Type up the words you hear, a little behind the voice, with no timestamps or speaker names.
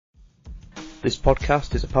This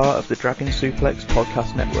podcast is a part of the Dragon Suplex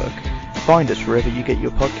Podcast Network. Find us wherever you get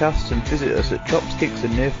your podcasts and visit us at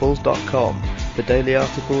dropskicksandnearfalls.com for daily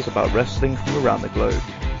articles about wrestling from around the globe.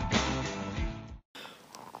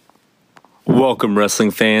 Welcome,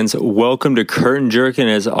 wrestling fans. Welcome to Curtain Jerkin.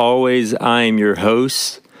 As always, I am your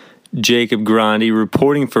host, Jacob Grandi,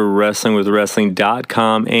 reporting for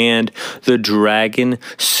WrestlingWithWrestling.com and the Dragon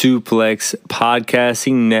Suplex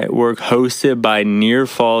Podcasting Network, hosted by Near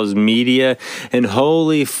Falls Media. And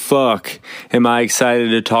holy fuck, am I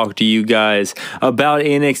excited to talk to you guys about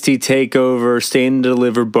NXT Takeover Stand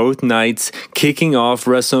Deliver both nights, kicking off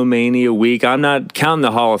WrestleMania week. I'm not counting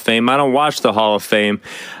the Hall of Fame. I don't watch the Hall of Fame.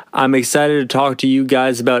 I'm excited to talk to you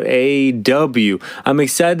guys about AEW. I'm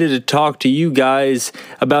excited to talk to you guys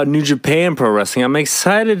about New Japan Pro Wrestling. I'm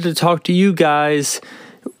excited to talk to you guys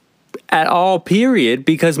at all, period,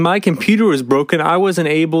 because my computer was broken. I wasn't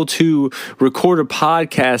able to record a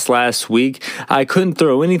podcast last week. I couldn't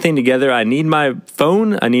throw anything together. I need my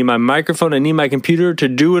phone. I need my microphone. I need my computer to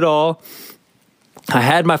do it all. I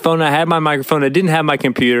had my phone, I had my microphone, I didn't have my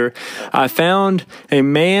computer. I found a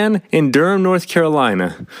man in Durham, North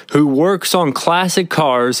Carolina, who works on classic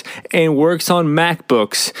cars and works on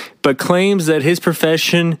MacBooks, but claims that his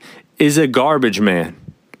profession is a garbage man.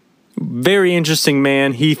 Very interesting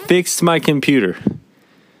man. He fixed my computer.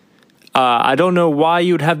 I don't know why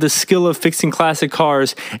you would have the skill of fixing classic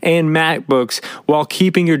cars and MacBooks while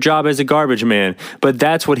keeping your job as a garbage man. But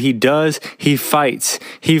that's what he does. He fights.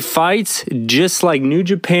 He fights just like New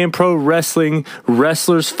Japan Pro Wrestling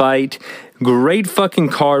wrestlers fight. Great fucking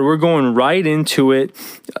card. We're going right into it.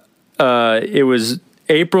 It was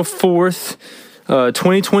April 4th,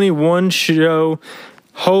 2021 show.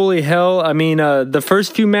 Holy hell. I mean, the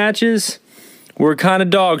first few matches were kind of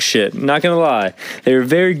dog shit, not gonna lie. They were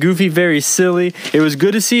very goofy, very silly. It was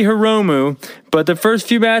good to see Hiromu, but the first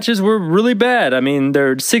few matches were really bad. I mean,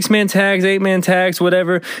 they're 6-man tags, 8-man tags,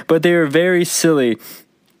 whatever, but they were very silly.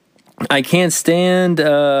 I can't stand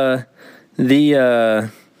the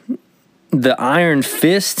Iron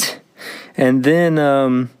Fist, and then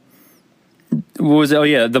the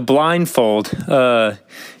blindfold.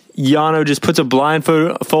 Yano just puts a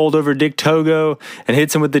blindfold over Dick Togo and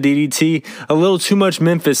hits him with the DDT. A little too much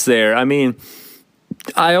Memphis there. I mean,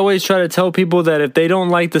 I always try to tell people that if they don't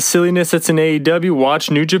like the silliness that's in AEW,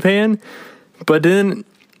 watch New Japan. But then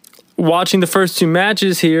watching the first two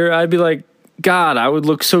matches here, I'd be like, God, I would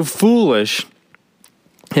look so foolish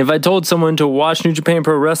if I told someone to watch New Japan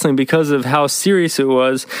Pro Wrestling because of how serious it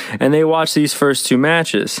was, and they watched these first two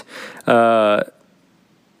matches.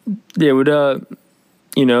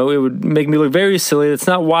 It would make me look very silly. That's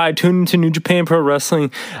not why I tune into New Japan Pro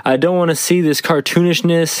Wrestling. I don't want to see this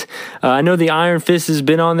cartoonishness. I know the Iron Fist has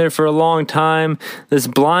been on there for a long time. This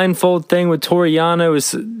blindfold thing with Toru Yano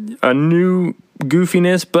is a new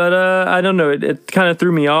goofiness, but I don't know. It kind of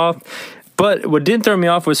threw me off. But what didn't throw me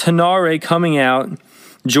off was Hanare coming out,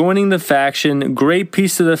 joining the faction. Great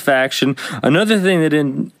piece of the faction. Another thing that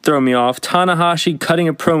didn't throw me off, Tanahashi cutting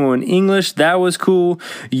a promo in English. That was cool.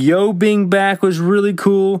 Yo being back was really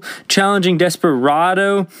cool. Challenging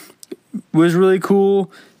Desperado was really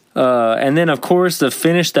cool. And then, of course, the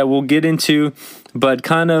finish that we'll get into. But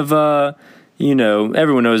kind of,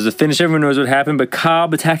 everyone knows the finish. Everyone knows what happened. But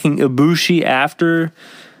Cobb attacking Ibushi after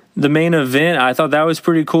the main event, I thought that was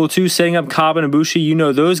pretty cool too. Setting up Cobb and Ibushi,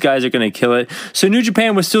 those guys are going to kill it. So New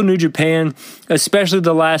Japan was still New Japan, especially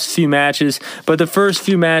the last few matches. But the first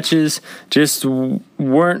few matches just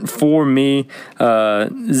weren't for me.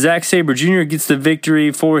 Zack Sabre Jr. gets the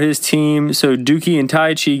victory for his team. So Dookie and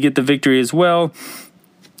Taichi get the victory as well.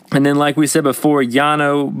 And then, like we said before,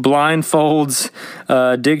 Yano blindfolds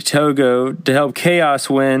Dick Togo to help Chaos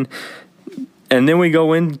win. And then we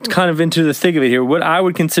go into the thick of it here. What I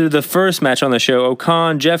would consider the first match on the show: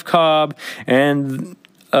 Okan, Jeff Cobb, and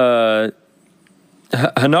Hanare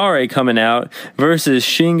coming out versus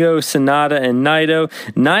Shingo, Sanada, and Naito.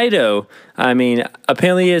 Naito, I mean,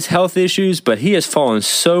 apparently he has health issues, but he has fallen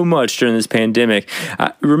so much during this pandemic.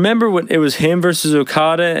 Remember when it was him versus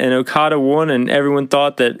Okada, and Okada won, and everyone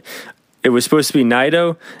thought that it was supposed to be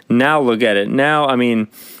Naito? Now look at it. Now, I mean,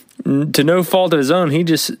 to no fault of his own,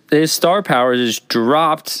 his star power just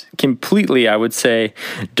dropped completely, I would say,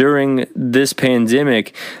 during this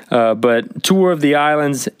pandemic. But Tour of the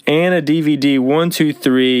Islands and a DVD, 1, 2,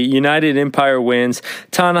 3, United Empire wins.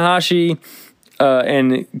 Tanahashi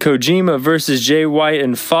and Kojima versus Jay White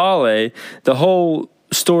and Fale. The whole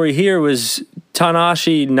story here was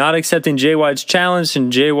Tanahashi not accepting Jay White's challenge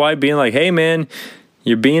and Jay White being like, hey, man,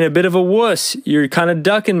 you're being a bit of a wuss. You're kind of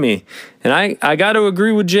ducking me. And I got to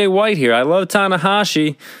agree with Jay White here. I love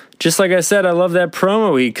Tanahashi. Just like I said, I love that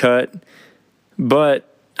promo he cut. But,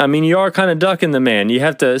 I mean, you are kind of ducking the man. You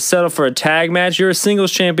have to settle for a tag match. You're a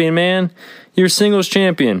singles champion, man. You're a singles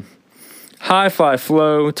champion. High-fly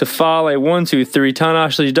flow to Fale, 1, 2, 3.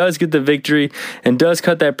 Tanahashi does get the victory and does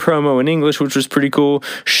cut that promo in English, which was pretty cool.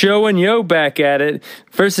 Sho and Yo back at it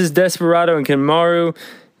versus Desperado and Kamaru.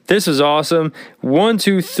 This was awesome. 1,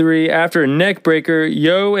 2, 3. After a neck breaker,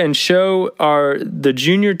 Yo and Sho are the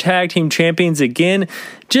junior tag team champions again,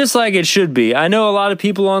 just like it should be. I know a lot of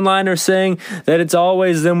people online are saying that it's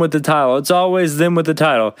always them with the title. It's always them with the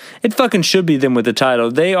title. It fucking should be them with the title.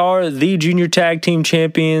 They are the junior tag team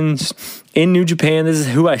champions in New Japan. This is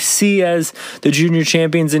who I see as the junior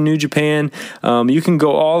champions in New Japan. You can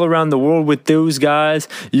go all around the world with those guys.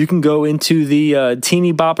 You can go into the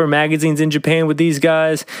teeny bopper magazines in Japan with these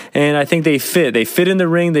guys, and I think they fit. They fit in the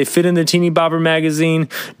ring. They fit in the teeny bopper magazine.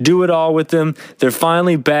 Do it all with them. They're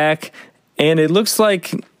finally back, and it looks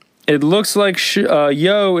like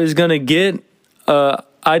Yo is gonna get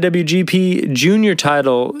IWGP Junior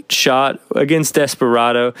title shot against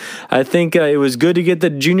Desperado. I think it was good to get the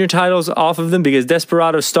junior titles off of them because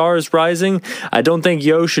Desperado's star is rising. I don't think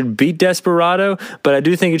Yo should beat Desperado, but I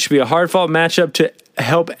do think it should be a hard-fought matchup to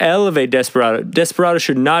help elevate Desperado. Desperado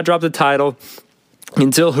should not drop the title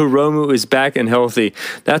until Hiromu is back and healthy.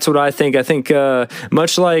 That's what I think. I think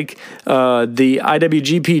much like the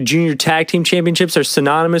IWGP Junior Tag Team Championships are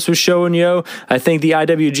synonymous with Sho and Yo, I think the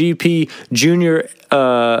IWGP Junior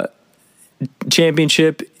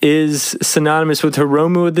Championship is synonymous with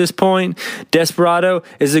Hiromu at this point. Desperado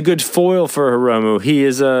is a good foil for Hiromu. He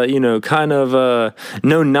is kind of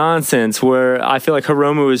no nonsense, where I feel like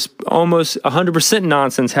Hiromu is almost 100%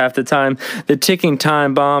 nonsense half the time. The ticking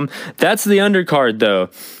time bomb. That's the undercard though.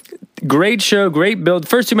 Great show, great build.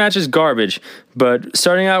 First two matches, garbage. But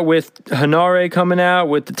starting out with Hanare coming out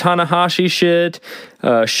with the Tanahashi shit,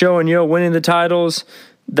 Sho and Yo winning the titles.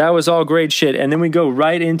 That was all great shit. And then we go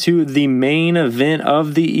right into the main event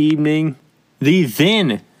of the evening. The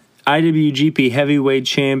then IWGP Heavyweight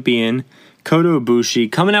Champion, Kota Ibushi,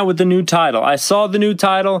 coming out with the new title. I saw the new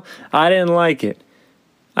title. I didn't like it.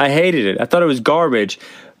 I hated it. I thought it was garbage.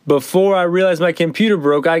 Before I realized my computer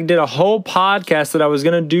broke, I did a whole podcast that I was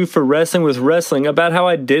going to do for Wrestling with Wrestling about how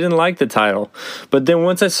I didn't like the title. But then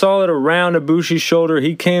once I saw it around Ibushi's shoulder,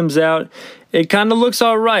 he comes out. It kind of looks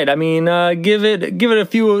all right. I mean, give it a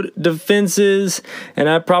few defenses, and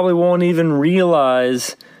I probably won't even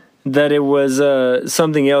realize that it was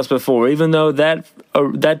something else before. Even though that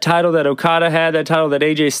title that Okada had, that title that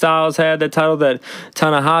AJ Styles had, that title that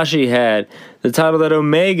Tanahashi had, the title that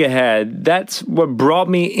Omega had, that's what brought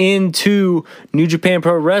me into New Japan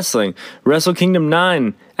Pro Wrestling. Wrestle Kingdom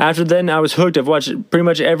 9. After then, I was hooked. I've watched pretty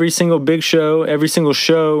much every single big show, every single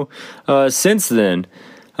show since then.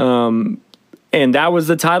 And that was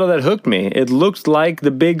the title that hooked me. It looked like the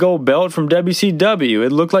big gold belt from WCW. It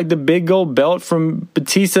looked like the big gold belt from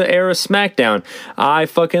Batista-era SmackDown. I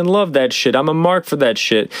fucking love that shit. I'm a mark for that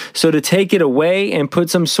shit. So to take it away and put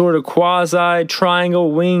some sort of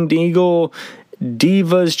quasi-triangle winged eagle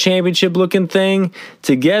Divas Championship looking thing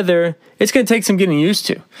together, it's going to take some getting used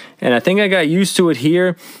to. And I think I got used to it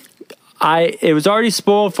here. It was already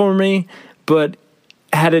spoiled for me, but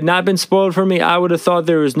had it not been spoiled for me, I would have thought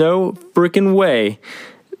there was no freaking way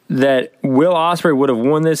that Will Ospreay would have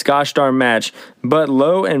won this gosh darn match. But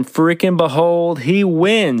lo and freaking behold, he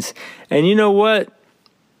wins. And you know what?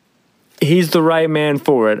 He's the right man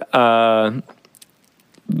for it.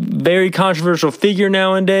 Very controversial figure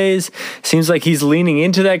nowadays. Seems like he's leaning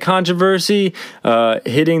into that controversy,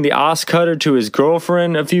 hitting the Os cutter to his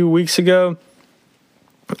girlfriend a few weeks ago.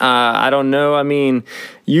 I don't know. I mean,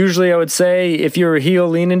 usually I would say if you're a heel,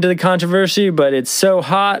 lean into the controversy, but it's so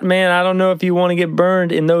hot, man. I don't know if you want to get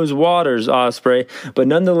burned in those waters, Ospreay. But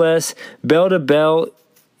nonetheless, bell to bell,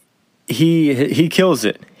 he kills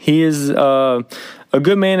it. He is a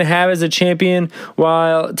good man to have as a champion,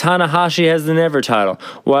 while Tanahashi has the Never title,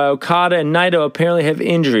 while Okada and Naito apparently have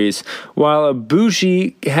injuries, while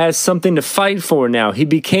Ibushi has something to fight for now. He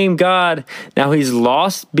became God. Now he's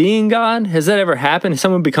lost being God? Has that ever happened? Has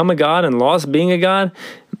someone become a God and lost being a God?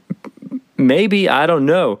 Maybe. I don't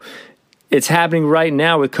know. It's happening right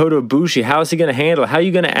now with Kota Ibushi. How is he going to handle it? How are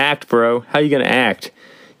you going to act, bro? How are you going to act?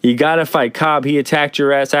 You got to fight Cobb. He attacked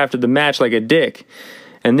your ass after the match like a dick.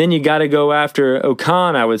 And then you got to go after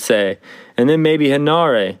Okan, I would say. And then maybe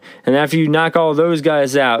Hanare. And after you knock all those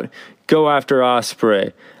guys out, go after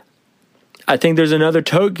Ospreay. I think there's another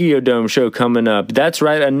Tokyo Dome show coming up. That's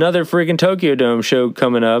right, another freaking Tokyo Dome show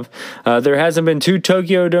coming up. There hasn't been 2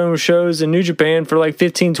 Tokyo Dome shows in New Japan for like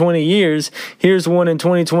 15, 20 years. Here's one in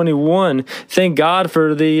 2021. Thank God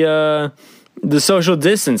for the social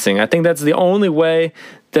distancing. I think that's the only way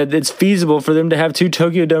that it's feasible for them to have 2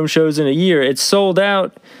 Tokyo Dome shows in a year. It's sold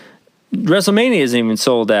out. WrestleMania isn't even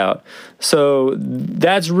sold out. So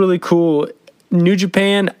that's really cool. New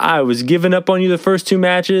Japan, I was giving up on you the first 2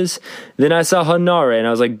 matches. Then I saw Hanare, and I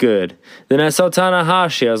was like, good. Then I saw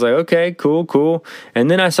Tanahashi. I was like, okay, cool. And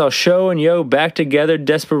then I saw Sho and Yo back together,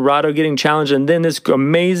 Desperado getting challenged, and then this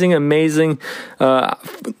amazing,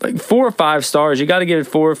 like 4 or 5 stars. You got to give it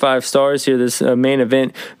 4 or 5 stars here, this main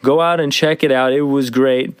event. Go out and check it out. It was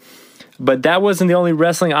great. But that wasn't the only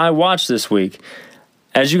wrestling I watched this week.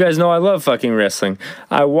 As you guys know, I love fucking wrestling.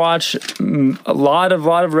 I watch a lot of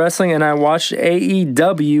wrestling, and I watched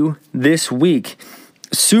AEW this week.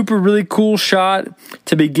 Super really cool shot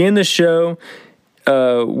to begin the show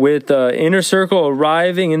with Inner Circle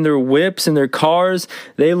arriving in their whips and their cars.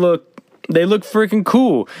 They look freaking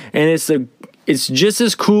cool, and it's just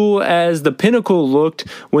as cool as the Pinnacle looked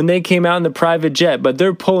when they came out in the private jet, but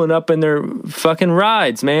they're pulling up in their fucking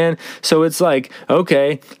rides, man. So it's like,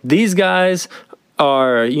 okay, these guys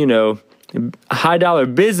are, high-dollar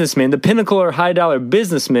businessmen. The Pinnacle are high-dollar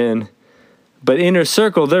businessmen, but Inner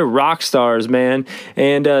Circle, they're rock stars, man.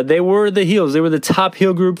 And they were the heels. They were the top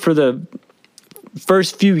heel group for the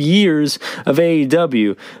first few years of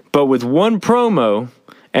AEW. But with one promo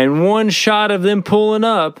and one shot of them pulling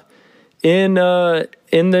up in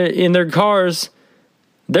their cars,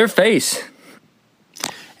 their face.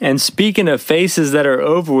 And speaking of faces that are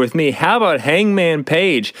over with me, how about Hangman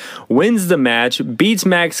Page wins the match, beats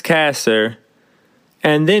Max Caster,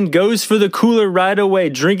 and then goes for the cooler right away,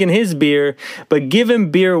 drinking his beer, but giving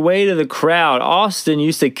beer away to the crowd. Austin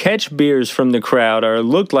used to catch beers from the crowd, or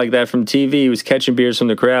looked like that from TV. He was catching beers from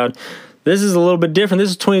the crowd. This is a little bit different. This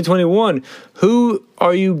is 2021. Who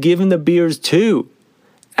are you giving the beers to?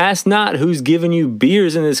 Ask not who's giving you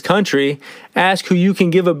beers in this country. Ask who you can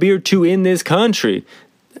give a beer to in this country.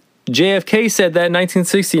 JFK said that in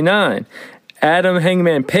 1969. Adam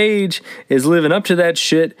Hangman Page is living up to that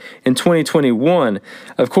shit in 2021.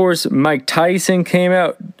 Of course, Mike Tyson came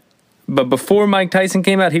out. But before Mike Tyson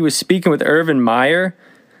came out, he was speaking with Irvin Meyer.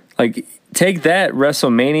 Like, take that,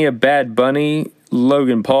 WrestleMania, Bad Bunny,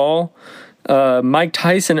 Logan Paul. Mike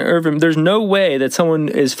Tyson and Irvin, there's no way that someone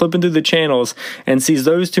is flipping through the channels and sees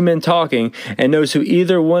those 2 men talking and knows who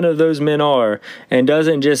either one of those men are and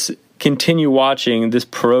doesn't just continue watching this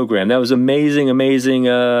program. That was amazing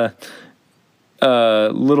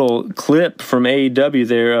little clip from AEW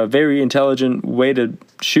there. A very intelligent way to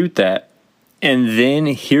shoot that. And then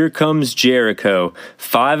here comes Jericho.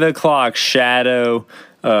 5 o'clock shadow,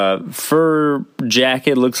 fur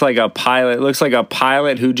jacket, looks like a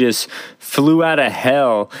pilot who just flew out of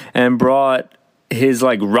hell and brought his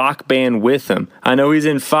rock band with him. I know he's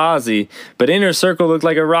in Fozzy, but Inner Circle looked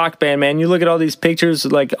like a rock band, man. You look at all these pictures,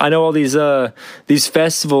 I know all these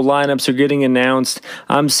festival lineups are getting announced.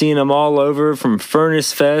 I'm seeing them all over, from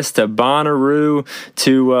Furnace Fest to Bonnaroo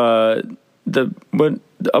to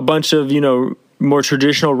a bunch of more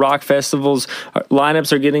traditional rock festivals.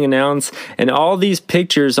 Lineups are getting announced, and all these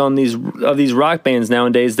pictures on these rock bands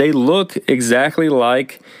nowadays, they look exactly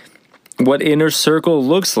like what Inner Circle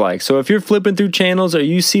looks like. So if you're flipping through channels or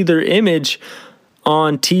you see their image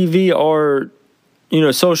on TV or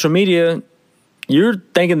social media, you're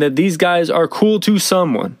thinking that these guys are cool to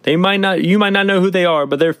someone. You might not know who they are,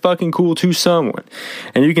 but they're fucking cool to someone.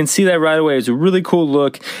 And you can see that right away. It's a really cool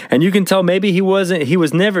look, and you can tell maybe he was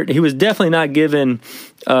definitely not given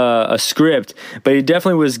a script, but he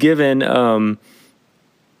definitely was given a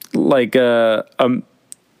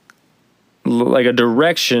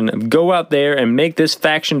direction of go out there and make this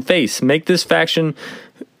faction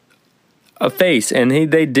a face. And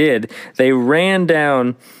they did. They ran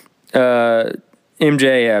down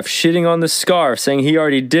MJF, shitting on the scarf, saying he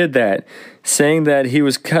already did that, saying that he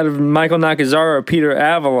was kind of Michael Nakazawa or Peter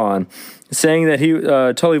Avalon, saying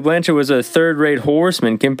that Tully Blanchard was a third-rate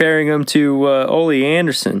horseman, comparing him to Ole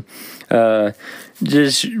Anderson.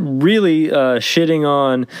 Just really shitting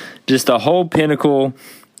on just the whole Pinnacle,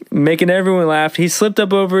 making everyone laugh. He slipped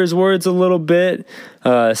up over his words a little bit,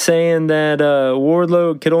 saying that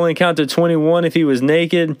Wardlow could only count to 21 if he was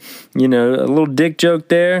naked. A little dick joke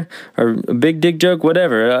there, or a big dick joke,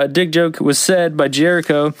 whatever. A dick joke was said by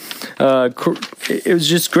Jericho. It was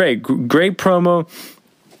just great. Great promo.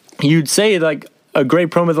 You'd say a great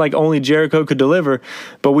promo that only Jericho could deliver,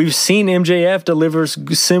 but we've seen MJF deliver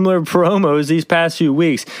similar promos these past few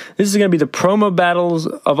weeks. This is going to be the promo battles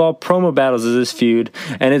of all promo battles of this feud,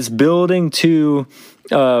 and it's building to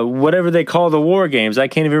whatever they call the War Games. I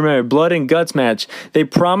can't even remember. Blood and Guts match. They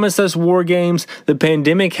promised us War Games. The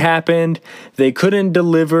pandemic happened. They couldn't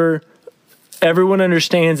deliver Everyone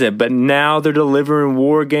understands it, but now they're delivering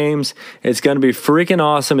War Games. It's going to be freaking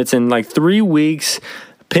awesome. It's in like 3 weeks.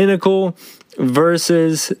 Pinnacle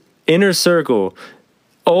versus Inner Circle.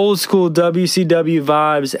 Old school WCW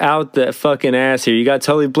vibes out the fucking ass here. You got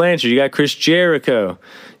Tully Blanchard. You got Chris Jericho.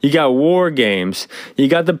 You got War Games. You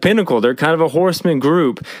got the Pinnacle. They're kind of a horseman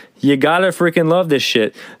group. You gotta freaking love this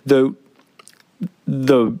shit. The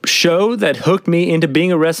show that hooked me into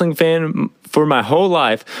being a wrestling fan for my whole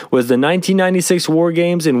life was the 1996 War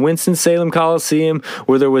Games in Winston-Salem Coliseum,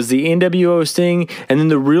 where there was the NWO Sting, and then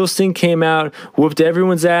the real Sting came out, whooped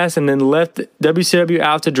everyone's ass, and then left WCW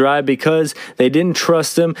out to dry because they didn't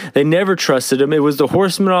trust him. They never trusted him. It was the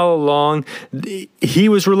Horsemen all along. He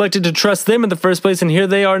was reluctant to trust them in the first place, and here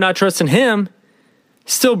they are not trusting him.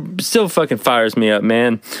 Still fucking fires me up,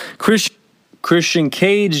 man. Christian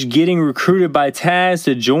Cage getting recruited by Taz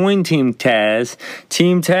to join Team Taz.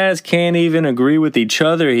 Team Taz can't even agree with each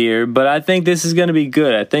other here, but I think this is going to be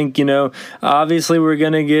good. I think, obviously we're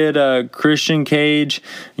going to get Christian Cage,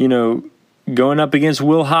 going up against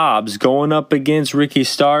Will Hobbs, going up against Ricky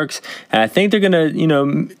Starks. And I think they're going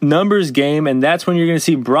to, numbers game, and that's when you're going to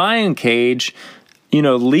see Brian Cage,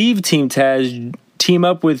 leave Team Taz, team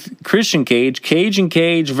up with Christian Cage. Cage and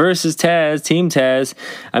Cage versus Taz, Team Taz.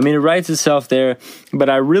 I mean, it writes itself there. But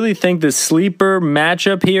I really think the sleeper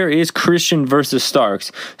matchup here is Christian versus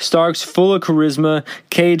Starks. Starks full of charisma.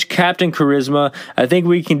 Cage Captain Charisma. I think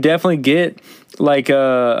we can definitely get like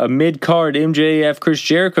a mid-card MJF Chris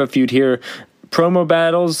Jericho feud here. Promo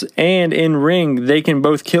battles and in ring, they can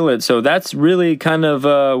both kill it. So that's really kind of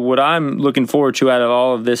what I'm looking forward to out of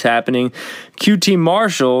all of this happening. QT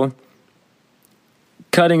Marshall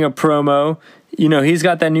cutting a promo. He's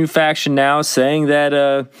got that new faction now saying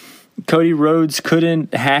that Cody Rhodes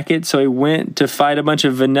couldn't hack it, so he went to fight a bunch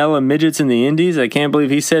of vanilla midgets in the indies. I can't believe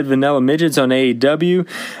he said vanilla midgets on AEW.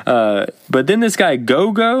 But then this guy,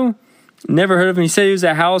 Go-Go, never heard of him. He said he was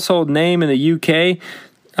a household name in the UK.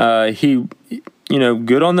 He,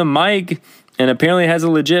 good on the mic, and apparently has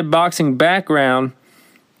a legit boxing background.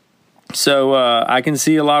 So I can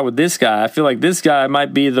see a lot with this guy. I feel like this guy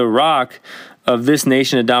might be the Rock of this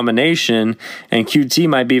Nation of Domination, and QT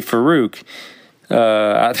might be Farouk.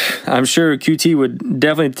 I'm sure QT would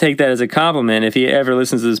definitely take that as a compliment if he ever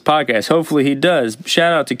listens to this podcast. Hopefully he does.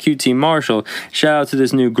 Shout out to QT Marshall. Shout out to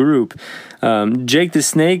this new group. Jake the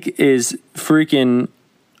Snake is freaking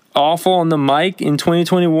awful on the mic in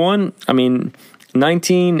 2021. I mean,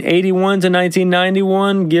 1981 to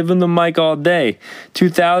 1991, give him the mic all day.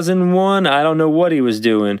 2001, I don't know what he was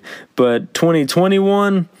doing. But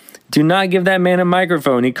 2021... do not give that man a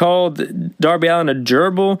microphone. He called Darby Allin a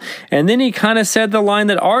gerbil, and then he kind of said the line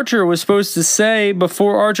that Archer was supposed to say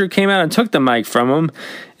before Archer came out and took the mic from him.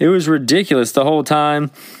 It was ridiculous the whole time.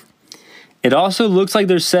 It also looks like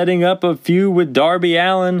they're setting up a feud with Darby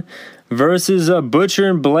Allin versus Butcher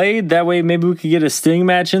and Blade. That way maybe we could get a Sting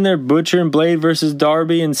match in there. Butcher and Blade versus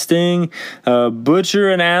Darby and Sting. Butcher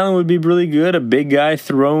and Allen would be really good. A big guy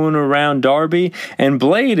throwing around Darby. And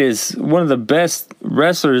Blade is one of the best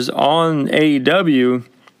wrestlers on AEW.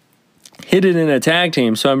 Hit it in a tag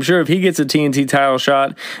team. So I'm sure if he gets a TNT title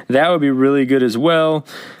shot, that would be really good as well.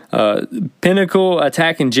 Pinnacle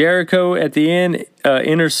attacking Jericho at the end.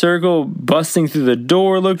 Inner Circle busting through the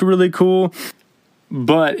door looked really cool.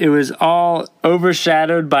 But it was all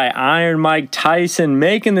overshadowed by Iron Mike Tyson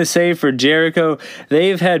making the save for Jericho.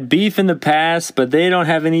 They've had beef in the past, but they don't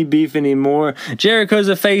have any beef anymore. Jericho's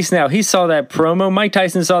a face now. He saw that promo. Mike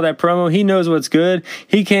Tyson saw that promo. He knows what's good.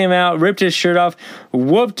 He came out, ripped his shirt off,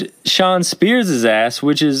 whooped Sean Spears' ass,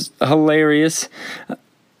 which is hilarious.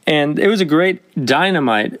 And it was a great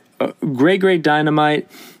Dynamite. Great Dynamite.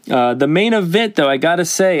 The main event, though, I gotta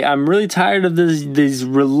say, I'm really tired of these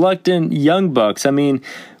reluctant Young Bucks. I mean,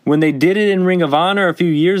 when they did it in Ring of Honor a few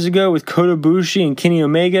years ago with Kota Ibushi and Kenny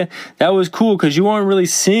Omega, that was cool because you weren't really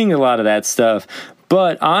seeing a lot of that stuff.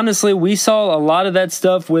 But honestly, we saw a lot of that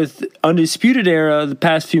stuff with Undisputed Era the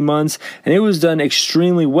past few months, and it was done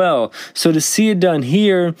extremely well. So to see it done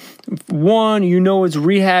here, one, it's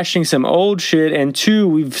rehashing some old shit, and two,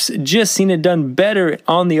 we've just seen it done better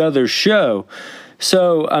on the other show.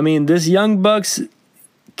 So, I mean, this Young Bucks,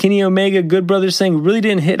 Kenny Omega, Good Brothers thing really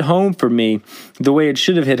didn't hit home for me the way it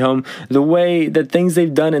should have hit home, the way that things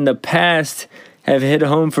they've done in the past have hit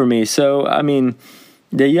home for me. So, I mean,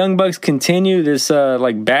 the Young Bucks continue this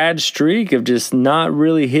bad streak of just not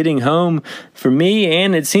really hitting home for me,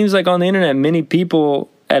 and it seems like on the internet, many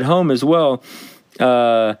people at home as well,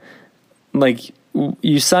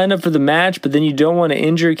 you sign up for the match, but then you don't want to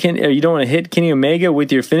injure Kenny, or you don't want to hit Kenny Omega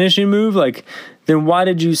with your finishing move. Then why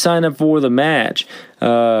did you sign up for the match?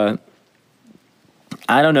 I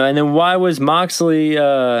I don't know. And then why was Moxley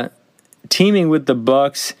teaming with the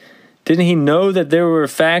Bucks? Didn't he know that there were a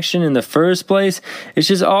faction in the first place? It's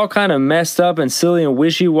just all kind of messed up and silly and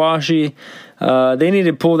wishy-washy. They need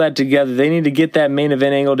to pull that together. They need to get that main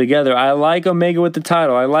event angle together. I like Omega with the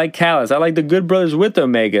title. I like Callis. I like the Good Brothers with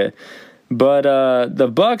Omega. But the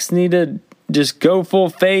Bucks need to just go full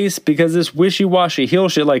face because this wishy-washy heel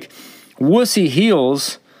shit, like wussy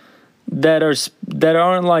heels that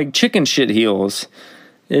aren't like chicken shit heels.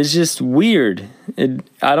 It's just weird.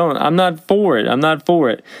 I'm not for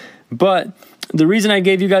it. But the reason I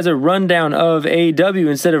gave you guys a rundown of AEW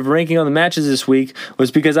instead of ranking on the matches this week was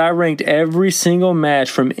because I ranked every single match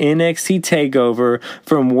from NXT TakeOver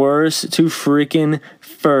from worst to freaking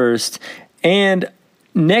first. And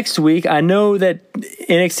next week, I know that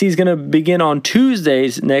NXT is going to begin on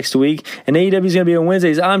Tuesdays next week, and AEW is going to be on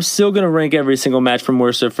Wednesdays. I'm still going to rank every single match from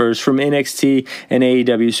worst to first from NXT and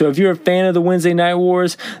AEW. So if you're a fan of the Wednesday Night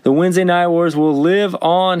Wars, the Wednesday Night Wars will live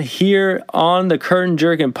on here on the Curtain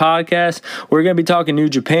Jerkin podcast. We're going to be talking New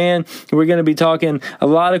Japan. We're going to be talking a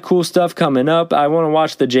lot of cool stuff coming up. I want to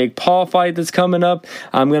watch the Jake Paul fight that's coming up.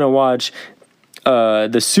 I'm going to watch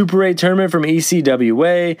the Super 8 tournament from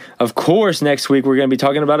ECWA. Of course, next week we're going to be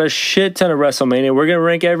talking about a shit ton of WrestleMania. We're going to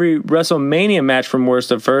rank every WrestleMania match from worst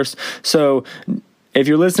to first. So if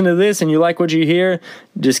you're listening to this and you like what you hear,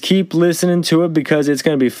 just keep listening to it because it's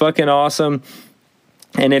going to be fucking awesome.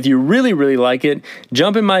 And if you really, really like it,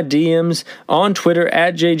 jump in my DMs on Twitter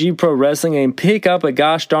at JG Pro Wrestling and pick up a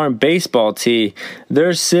gosh darn baseball tee.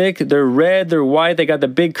 They're sick. They're red. They're white. They got the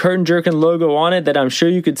big Curtain Jerkin logo on it that I'm sure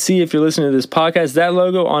you could see if you're listening to this podcast. That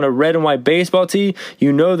logo on a red and white baseball tee,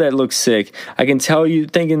 you know that looks sick. I can tell you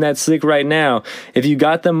thinking that's sick right now. If you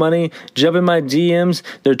got the money, jump in my DMs.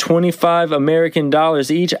 They're $25 American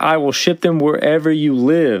each. I will ship them wherever you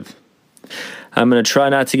live. I'm going to try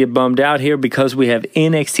not to get bummed out here because we have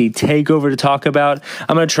NXT TakeOver to talk about.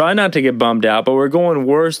 I'm going to try not to get bummed out, but we're going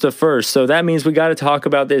worst to first. So that means we got to talk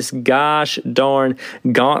about this gosh darn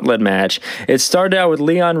gauntlet match. It started out with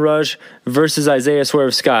Leon Rush versus Isaiah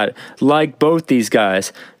Swerve Scott. Like both these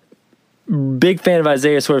guys. Big fan of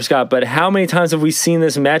Isaiah Swerve Scott, but how many times have we seen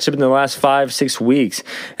this matchup in the last 5-6 weeks?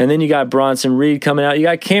 And then you got Bronson Reed coming out. You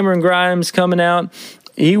got Cameron Grimes coming out.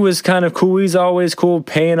 He was kind of cool. He's always cool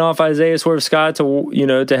paying off Isaiah Swerve Scott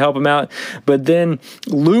to help him out. But then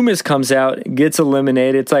Loomis comes out, gets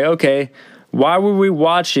eliminated. It's like, okay, why were we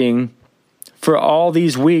watching for all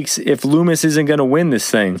these weeks if Loomis isn't going to win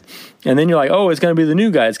this thing? And then you're like, oh, it's going to be the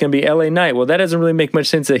new guy. It's going to be LA Knight. Well, that doesn't really make much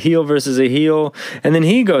sense, a heel versus a heel. And then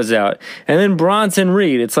he goes out. And then Bronson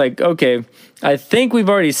Reed. It's like, okay, I think we've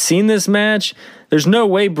already seen this match. There's no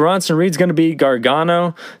way Bronson Reed's going to beat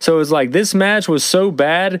Gargano. So it was like this match was so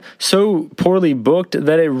bad, so poorly booked,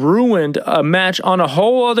 that it ruined a match on a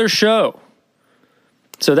whole other show.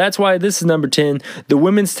 So that's why this is number 10. The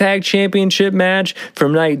Women's Tag Championship match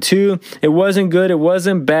from night 2. It wasn't good. It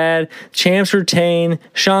wasn't bad. Champs retain.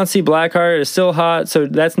 Shotzi Blackheart is still hot. So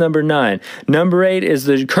that's number 9. Number 8 is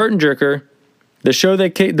the Curtain Jerker.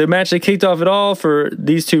 The match that kicked off it all for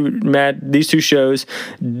these two shows,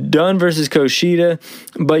 Dunn versus Kushida.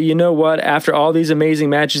 But you know what? After all these amazing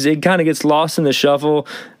matches, it kind of gets lost in the shuffle.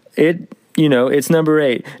 It's number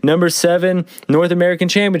 8. Number 7, North American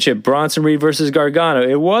Championship, Bronson Reed versus Gargano.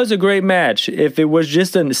 It was a great match. If it was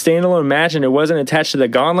just a standalone match and it wasn't attached to the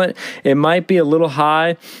gauntlet, it might be a little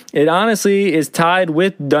high. It honestly is tied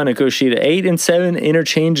with Dunn and Kushida. 8 and 7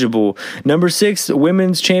 interchangeable. Number 6,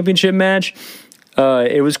 Women's Championship match.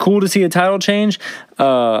 It was cool to see a title change.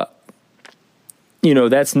 That's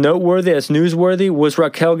noteworthy, that's newsworthy. Was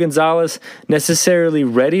Raquel Gonzalez necessarily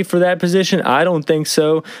ready for that position? I don't think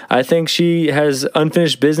so. I think she has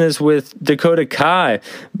unfinished business with Dakota Kai.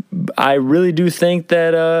 I really do think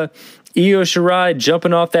that Io Shirai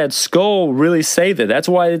jumping off that skull really saved it. That's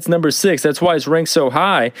why it's number 6. That's why it's ranked so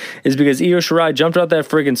high, is because Io Shirai jumped off that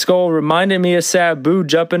freaking skull. Reminded me of Sabu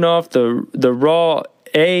jumping off the Raw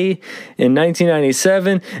A in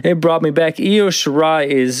 1997. It brought me back. Io Shirai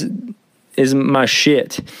is my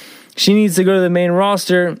shit. She needs to go to the main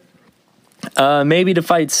roster, maybe to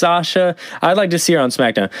fight Sasha. I'd like to see her on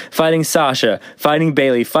SmackDown fighting Sasha, fighting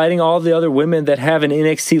Bayley, fighting all the other women that have an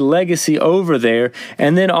NXT legacy over there.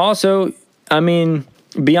 And then also,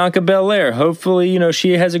 Bianca Belair. Hopefully,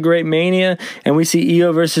 she has a great Mania and we see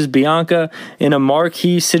Io versus Bianca in a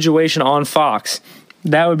marquee situation on Fox.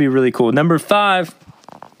 That would be really cool. Number 5,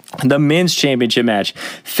 the men's championship match.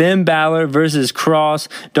 Finn Balor versus Cross.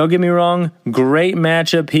 Don't get me wrong, great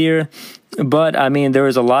matchup here. But, there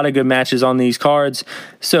was a lot of good matches on these cards.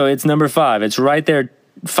 So it's number 5. It's right there,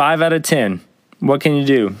 5 out of 10. What can you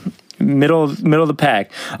do? middle of the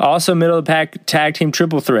pack. Also, middle of the pack tag team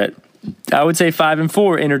triple threat. I would say 5 and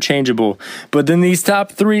 4 interchangeable. But then these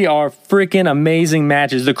top 3 are freaking amazing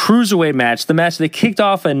matches. The Cruiserweight match, the match that kicked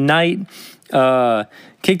off night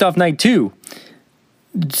 2.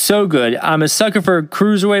 So good. I'm a sucker for a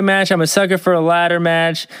Cruiserweight match. I'm a sucker for a ladder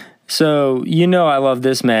match. So, I love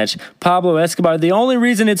this match. Pablo Escobar. The only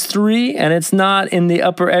reason it's 3 and it's not in the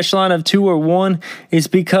upper echelon of 2 or 1 is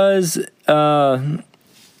because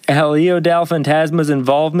Helio Del Fantasma's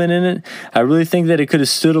involvement in it. I really think that it could have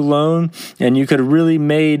stood alone, and you could have really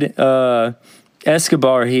made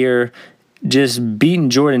Escobar here just beating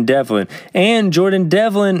Jordan Devlin. And Jordan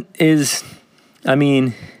Devlin is,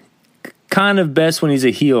 kind of best when he's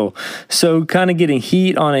a heel. So kind of getting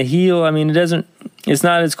heat on a heel, it's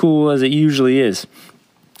not as cool as it usually is.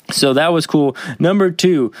 So that was cool. Number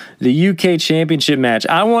 2, the UK Championship match.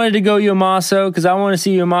 I wanted to go Yamaso because I want to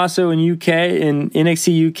see Yamaso in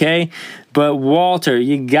NXT UK. But Walter,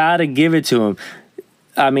 you got to give it to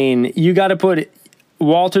him. You got to put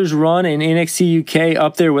Walter's run in NXT UK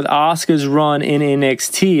up there with Asuka's run in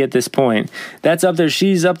NXT at this point. That's up there.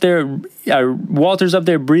 She's up there. Walter's up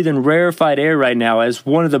there breathing rarefied air right now as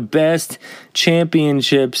one of the best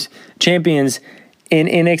champions in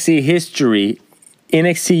NXT history.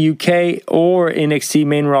 NXT UK or NXT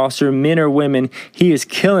main roster, men or women, he is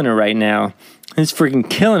killing it right now. He's freaking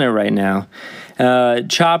killing it right now.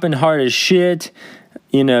 Chopping hard as shit.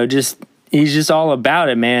 He's just all about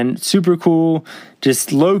it, man. Super cool.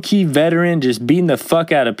 Just low-key veteran, just beating the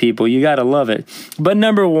fuck out of people. You gotta love it. But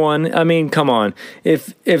number 1, come on.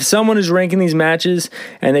 If someone is ranking these matches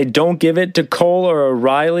and they don't give it to Cole or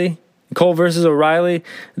O'Reilly, Cole versus O'Reilly,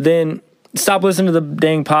 then stop listening to the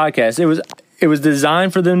dang podcast. It was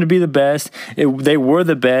designed for them to be the best. They were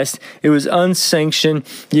the best. It was unsanctioned.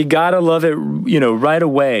 You gotta love it, right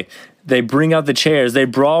away. They bring out the chairs. They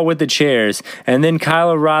brawl with the chairs. And then Kyle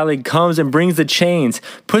O'Reilly comes and brings the chains,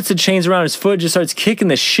 puts the chains around his foot, just starts kicking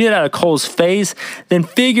the shit out of Cole's face. Then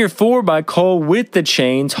figure 4 by Cole with the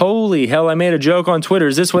chains. Holy hell, I made a joke on Twitter.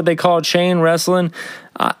 Is this what they call chain wrestling?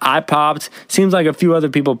 I popped. Seems like a few other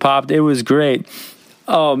people popped. It was great.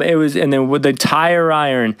 And then with the tire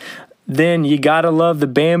iron. Then you gotta love the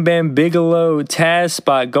Bam Bam Bigelow Taz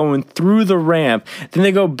spot going through the ramp. Then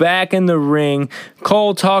they go back in the ring.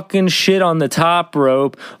 Cole talking shit on the top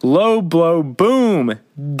rope. Low blow, boom.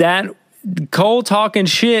 That Cole talking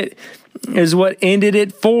shit is what ended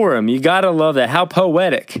it for him. You gotta love that. How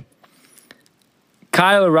poetic.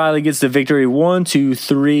 Kyle O'Reilly gets the victory. 1, 2,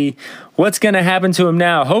 3. What's going to happen to him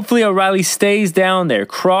now? Hopefully O'Reilly stays down there.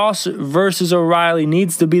 Cross versus O'Reilly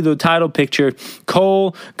needs to be the title picture.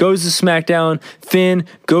 Cole goes to SmackDown. Finn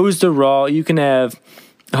goes to Raw. You can have...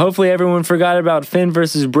 Hopefully everyone forgot about Finn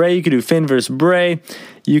versus Bray. You could do Finn versus Bray.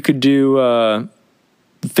 You could do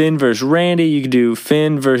Finn versus Randy. You could do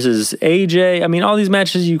Finn versus AJ. All these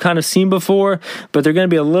matches you've kind of seen before, but they're going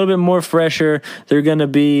to be a little bit more fresher. They're going to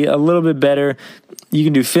be a little bit better. You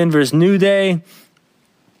can do Finn versus New Day.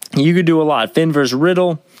 You could do a lot. Finn versus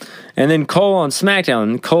Riddle. And then Cole on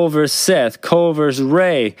SmackDown. Cole versus Seth. Cole versus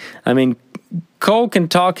Ray. Cole can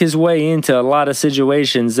talk his way into a lot of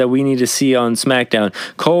situations that we need to see on SmackDown.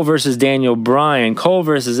 Cole versus Daniel Bryan. Cole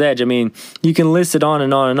versus Edge. You can list it on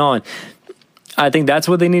and on and on. I think that's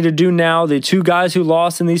what they need to do now. The 2 guys who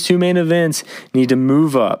lost in these 2 main events need to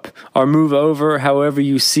move up or move over, however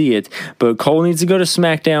you see it. But Cole needs to go to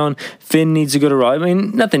SmackDown. Finn needs to go to Raw.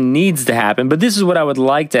 Nothing needs to happen, but this is what I would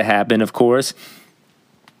like to happen, of course.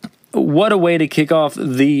 What a way to kick off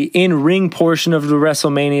the in-ring portion of the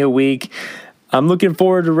WrestleMania week. I'm looking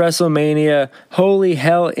forward to WrestleMania. Holy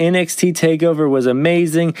hell, NXT Takeover was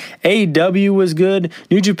amazing. AEW was good.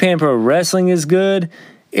 New Japan Pro Wrestling is good.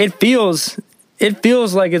 It feels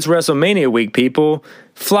like it's WrestleMania week, people.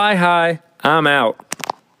 Fly high. I'm out.